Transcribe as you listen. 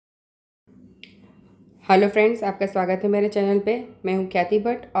Hello friends, आपका स्वागत है मेरे चैनल पे। मैं हूँ ख्याति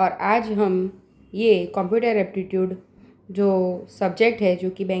भट्ट और आज हम ये कंप्यूटर एप्टीट्यूड जो सब्जेक्ट है जो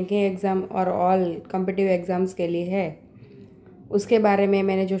कि बैंकिंग एग्ज़ाम और ऑल कॉम्पिटिटिव एग्ज़ाम्स के लिए है, उसके बारे में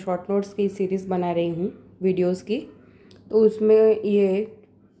मैंने जो शॉर्ट नोट्स की सीरीज़ बना रही हूँ वीडियोस की, तो उसमें ये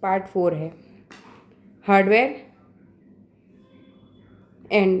पार्ट 4 है, hardware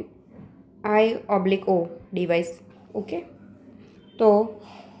and I/O device. Okay, तो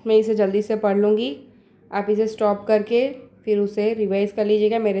मैं इसे जल्दी से पढ़ लूँगी, आप इसे स्टॉप करके फिर उसे रिवाइज कर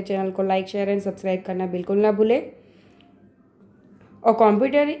लीजिएगा। मेरे चैनल को लाइक, शेयर एंड सब्सक्राइब करना बिल्कुल ना भूलें। A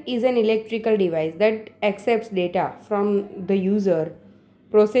computer is an electrical device that accepts data from the user,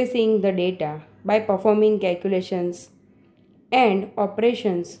 processing the data by performing calculations and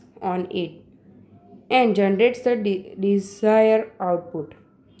operations on it and generates the desired output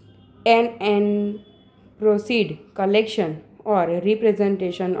and proceed collection or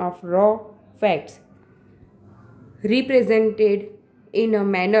representation of raw facts represented in a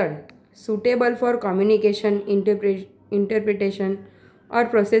manner suitable for communication, interpretation or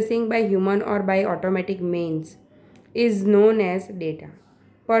processing by human or by automatic means is known as data.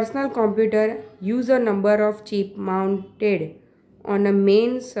 Personal computer use a number of chip mounted on a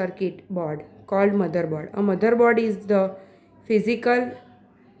main circuit board called motherboard. A motherboard is the physical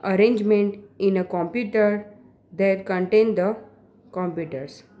arrangement in a computer that contain the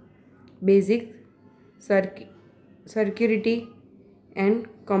computer's basic circuitry and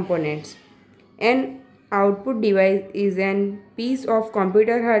components. An output device is an piece of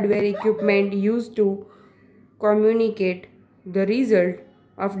computer hardware equipment used to communicate the result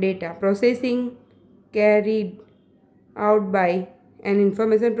of data processing carried out by an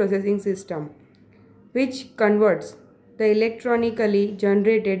information processing system, which converts the electronically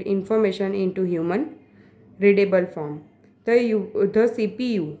generated information into human readable form. The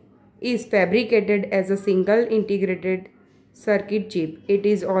CPU is fabricated as a single integrated circuit chip. It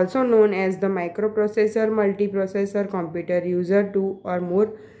is also known as the microprocessor, multiprocessor computer, user two or more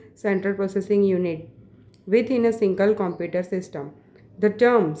central processing unit within a single computer system. The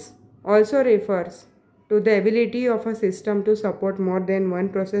terms also refers to the ability of a system to support more than one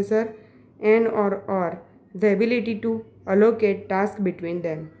processor and or the ability to allocate tasks between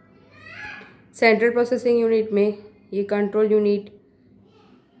them. Central processing unit में ये control unit,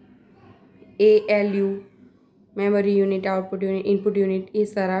 ALU, memory unit, output unit, input unit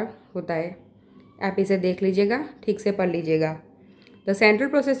इस तरह होता है। आप इसे देख लीजिएगा, ठीक से पढ़ लीजिएगा। The central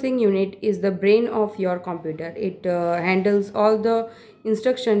processing unit is the brain of your computer. It handles all the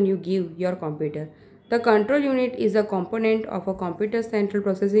instruction you give your computer. The control unit is a component of a computer's central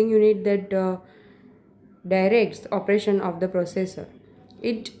processing unit that directs operation of the processor.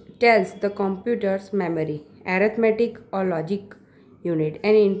 It tells the computer's memory, arithmetic or logic unit,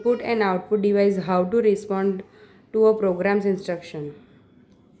 an input and output device how to respond to a program's instruction.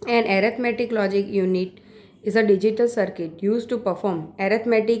 An arithmetic logic unit is a digital circuit used to perform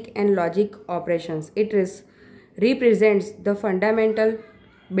arithmetic and logic operations. It represents the fundamental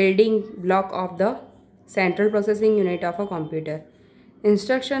building block of the central processing unit of a computer.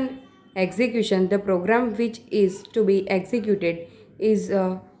 Instruction execution, the program which is to be executed is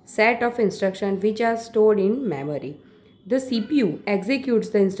a set of instructions which are stored in memory. The CPU executes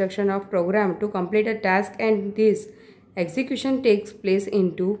the instruction of program to complete a task, and this execution takes place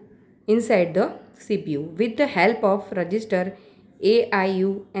inside the CPU with the help of register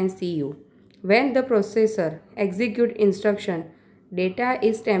AIU and CU. When the processor executes instruction, data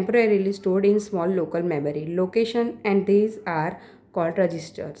is temporarily stored in small local memory location, and these are called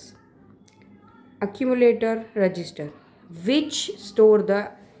registers. Accumulator register, which store the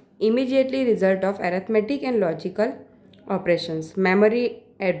immediately result of arithmetic and logical operations. Memory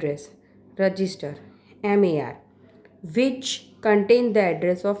address register, MAR, which contain the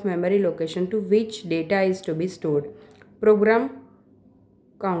address of memory location to which data is to be stored. Program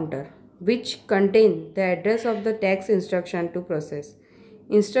counter, which contain the address of the text instruction to process.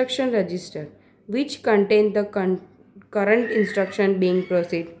 Instruction register, which contain the current instruction being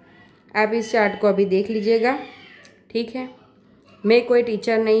proceed. आप इस chart को अभी देख लीजिएगा, ठीक है। मैं कोई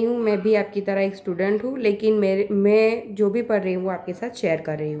टीचर नहीं हूँ, मैं भी आपकी तरह एक स्टूडेंट हूँ, लेकिन मैं जो भी पढ़ रही हूँ वो आपके साथ शेयर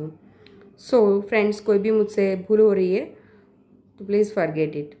कर रही हूँ। सो फ्रेंड्स, कोई भी मुझसे भूल हो रही है तो please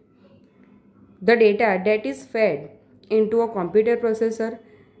forget it. The data that is fade into a computer processor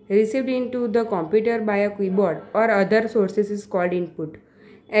received into the computer by a keyboard or other sources is called input.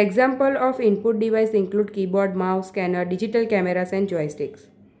 Example of input device include keyboard, mouse, scanner, digital cameras and joysticks.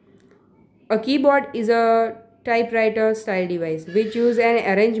 A keyboard is a typewriter style device which use an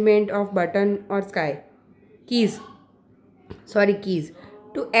arrangement of button or keys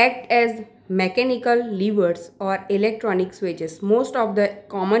to act as mechanical levers or electronic switches. Most of the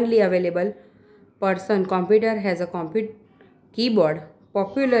commonly available person computer has a keyboard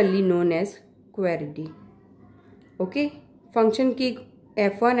popularly known as QWERTY. Okay, function key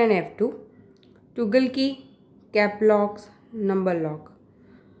F1 and F2, toggle key, cap locks, number lock,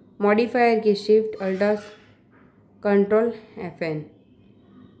 modifier key shift, alt, control FN,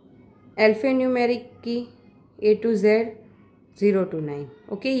 alphanumeric की A to Z 0 to 9.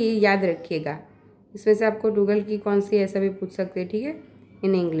 Okay, ये याद रखिएगा. इसमें से आपको toggle की कौन सी ऐसा भी पूछ सकते हैं, ठीक है,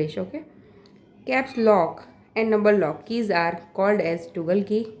 in English. Okay, caps lock and number lock keys are called as toggle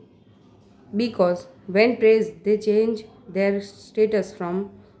की because when pressed they change their status from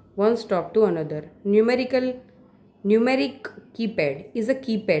one stop to another. Numeric keypad is a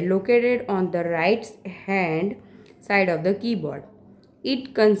keypad located on the right hand side of the keyboard. It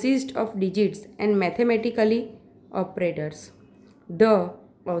consists of digits and mathematically operators. A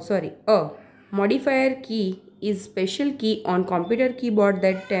modifier key is special key on computer keyboard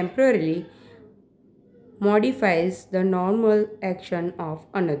that temporarily modifies the normal action of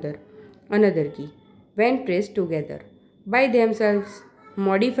another key when pressed together. By themselves,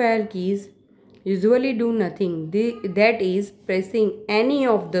 modifier keys usually do nothing. That is, pressing any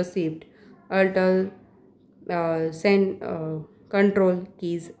of the shift, alt, control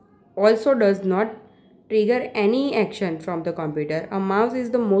keys also does not trigger any action from the computer. A mouse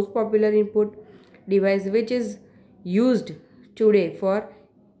is the most popular input device which is used today for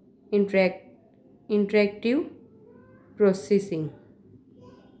interactive processing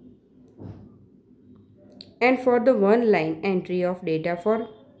and for the one-line entry of data for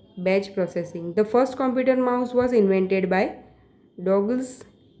batch processing. The first computer mouse was invented by Douglas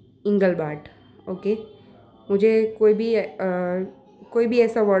Engelbart. Okay, मुझे कोई भी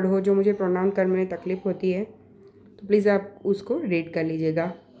ऐसा word हो जो मुझे pronounce करने में तकलीफ होती है तो प्लीज़ आप उसको रीड कर लीजिएगा.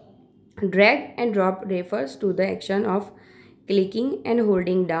 Drag and drop refers to the action of clicking and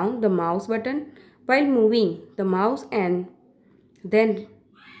holding down the mouse button while moving the mouse and then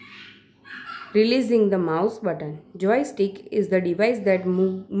releasing the mouse button. Joystick is the device that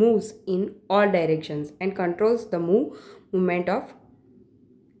moves in all directions and controls the movement of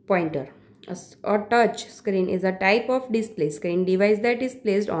pointer. A touch screen is a type of display screen device that is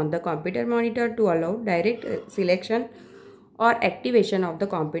placed on the computer monitor to allow direct selection or activation of the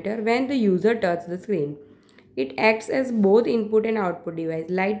computer when the user touches the screen. It acts as both input and output device.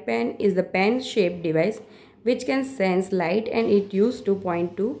 Light pen is the pen-shaped device which can sense light and it used to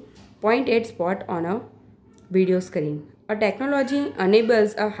point at spot on a video screen. A technology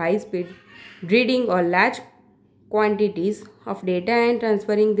enables a high-speed reading or large quantities of data and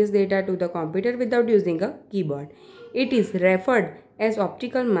transferring this data to the computer without using a keyboard. It is referred as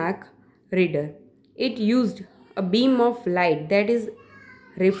optical mark reader. It used a beam of light that is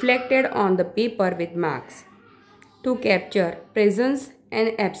reflected on the paper with marks to capture presence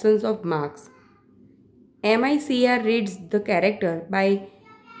and absence of marks. MICR reads the character by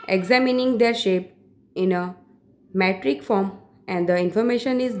examining their shape in a metric form and the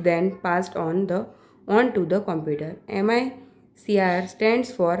information is then passed on to the computer. MICR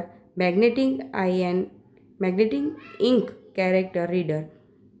stands for magnetic ink character reader.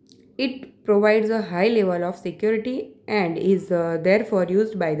 It provides a high level of security and is therefore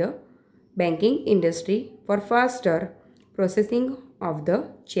used by the banking industry for faster processing of the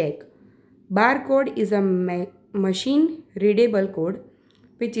check. Barcode is a machine readable code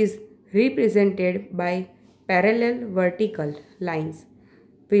which is represented by parallel vertical lines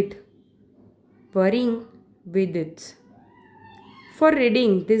with varying widths. For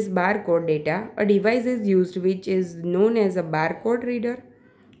reading this barcode data, a device is used which is known as a barcode reader.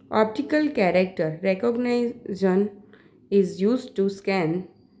 Optical character recognition is used to scan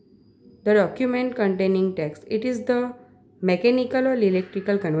the document containing text. It is the mechanical or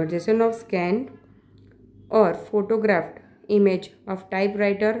electrical conversion of scanned or photographed image of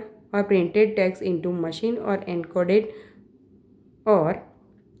typewriter or printed text into machine or encoded or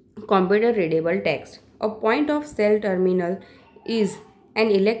computer readable text. A point of sale terminal is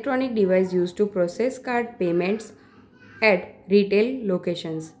an electronic device used to process card payments at retail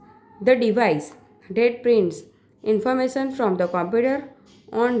locations. The device that prints information from the computer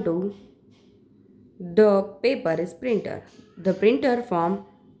onto the paper is printer. The printer form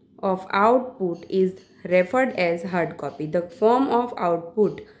of output is referred as hard copy. The form of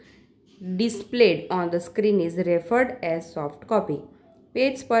output displayed on the screen is referred as soft copy.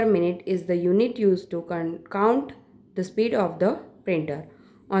 Pages per minute is the unit used to count the speed of the printer.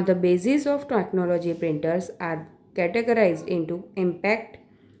 On the basis of technology, printers are categorized into impact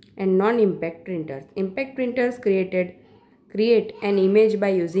and non-impact printers. Impact printers create an image by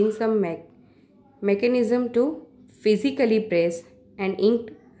using some mechanism to physically press an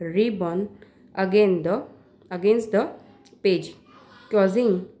inked ribbon against the page,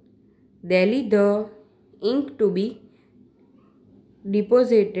 causing daily the ink to be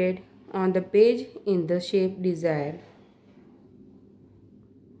deposited on the page in the shape desired.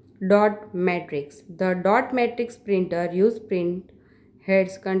 Dot matrix. The dot matrix printer use print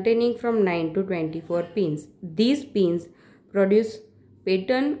heads containing from 9 to 24 pins. These pins produce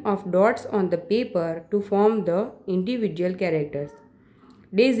pattern of dots on the paper to form the individual characters.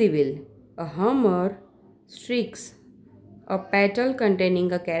 Daisy wheel. A hammer strikes a petal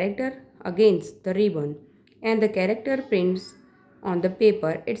containing a character against the ribbon, and the character prints on the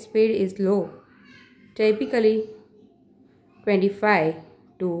paper. Its speed is low, typically 25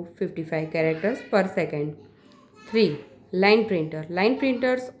 to 55 characters per second. 3. Line printer. Line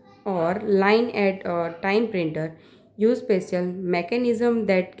printers or line at a time printer use special mechanism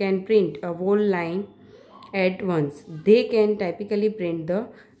that can print a whole line at once. They can typically print the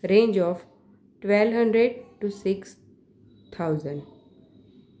range of 1200 to 6000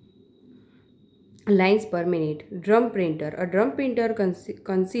 lines per minute. Drum printer. A drum printer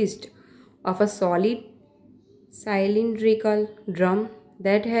consists of a solid cylindrical drum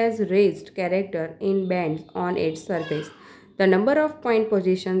that has raised character in bands on its surface. The number of point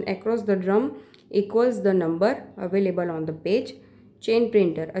positions across the drum equals the number available on the page. Chain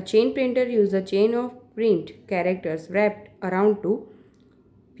printer. A chain printer uses a chain of print characters wrapped around two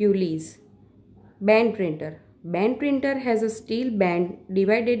pulleys. Band printer. Band printer has a steel band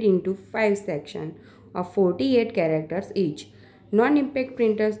divided into 5 sections of 48 characters each. Non-impact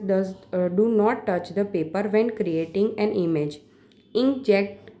printers do not touch the paper when creating an image.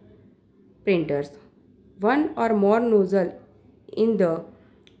 Inkjet printers. One or more nozzles in the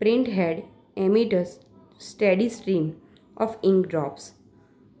print head emit a steady stream of ink drops.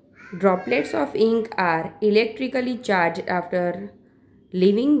 Droplets of ink are electrically charged after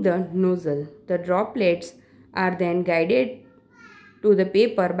leaving the nozzle. The droplets are then guided to the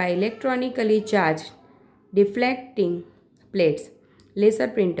paper by electronically charged deflecting plates. Laser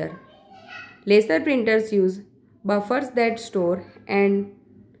printer. Laser printers use buffers that store an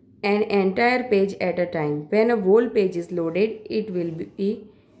entire page at a time. When a whole page is loaded, it will be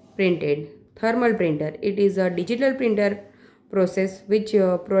printed. Thermal printer. It is a digital printer process which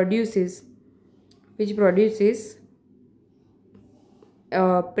produces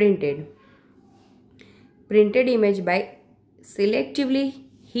printed image by selectively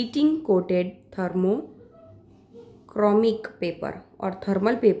heating coated thermochromic paper or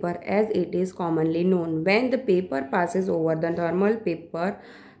thermal paper as it is commonly known. When the paper passes over the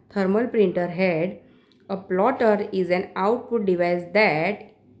thermal printer head, a plotter is an output device that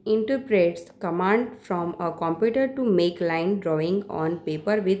interprets command from a computer to make line drawing on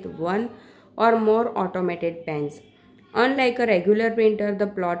paper with one or more automated pens. Unlike a regular printer, the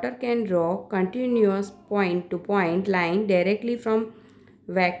plotter can draw continuous point-to-point line directly from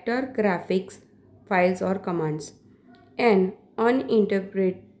vector graphics files or commands. An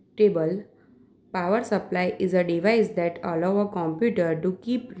uninterpretable power supply is a device that allows a computer to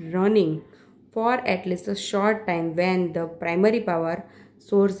keep running for at least a short time when the primary power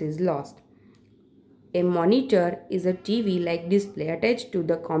source is lost. A monitor is a TV-like display attached to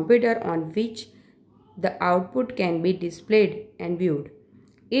the computer on which the output can be displayed and viewed.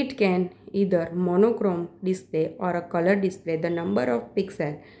 It can either monochrome display or a color display. The number of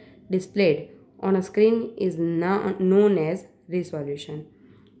pixels displayed on a screen is known as resolution.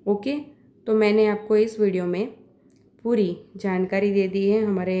 Okay, तो मैंने आपको इस video में पूरी जानकारी दे दी है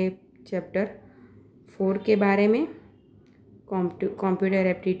हमारे chapter 4 के बारे में। कंप्यूटर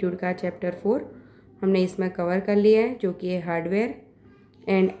एप्टीट्यूड का चैप्टर 4 हमने इसमें कवर कर लिया है, जो कि है हार्डवेयर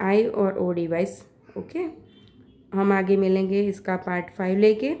एंड आई और ओ डिवाइस। ओके, हम आगे मिलेंगे इसका पार्ट 5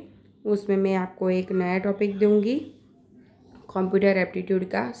 लेके। उसमें मैं आपको एक नया टॉपिक दूंगी कंप्यूटर एप्टीट्यूड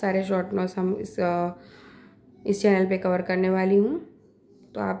का। सारे शॉर्ट नोट्स हम इस चैनल पे कवर करने वाली हूँ,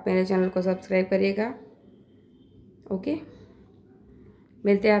 तो आप मेरे चैनल को सब्सक्राइब करिएगा। ओके,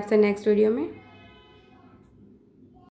 मिलते हैं आपसे नेक्स्ट वीडियो में।